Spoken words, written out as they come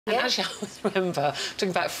And actually, I always remember talking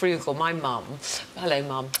about frugal. My mum, hello,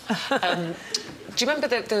 mum. Do you remember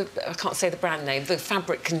the I can't say the brand name, the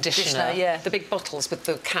fabric conditioner? Yeah. The big bottles with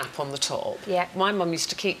the cap on the top. Yeah. My mum used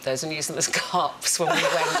to keep those and use them as cups when we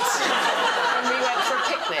went. When we went for a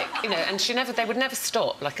picnic, you know, and they would never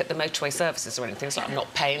stop, like at the motorway services or anything. It's like, I'm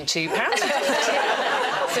not paying £2.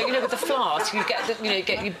 So, you know, with the flask, you get the,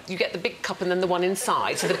 you get the big cup and then the one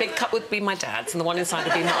inside. So the big cup would be my dad's and the one inside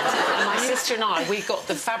would be mum's. And my sister and I, we got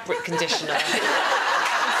the fabric conditioner.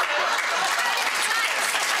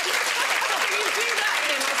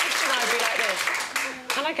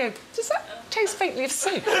 And I go, does that taste faintly of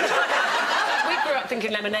soap? We grew up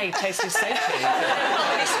thinking lemonade tasted soapy.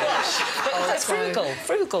 But it's frugal,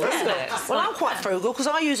 isn't it? Well, I'm quite frugal because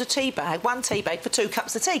I use a tea bag, one tea bag for 2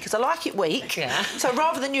 cups of tea because I like it weak. Yeah. So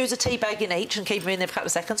rather than use a tea bag in each and keep them in there for a couple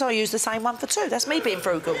of seconds, I use the same one for 2. That's me being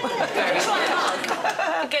frugal.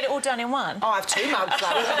 Get it all done in one. I have 2 mugs though.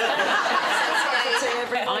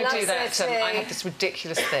 I do that. I have this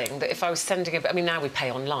ridiculous thing that if I was sending a... I mean, now we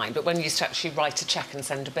pay online, but when you used to actually write a cheque and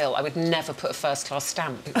send a bill, I would never put a first-class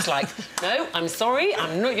stamp. It was like, no, I'm sorry, you're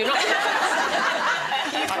not...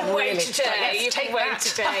 You can wait today. You can wait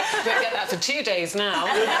today. We'll get that for 2 days now.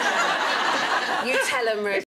 You tell them, Ruth.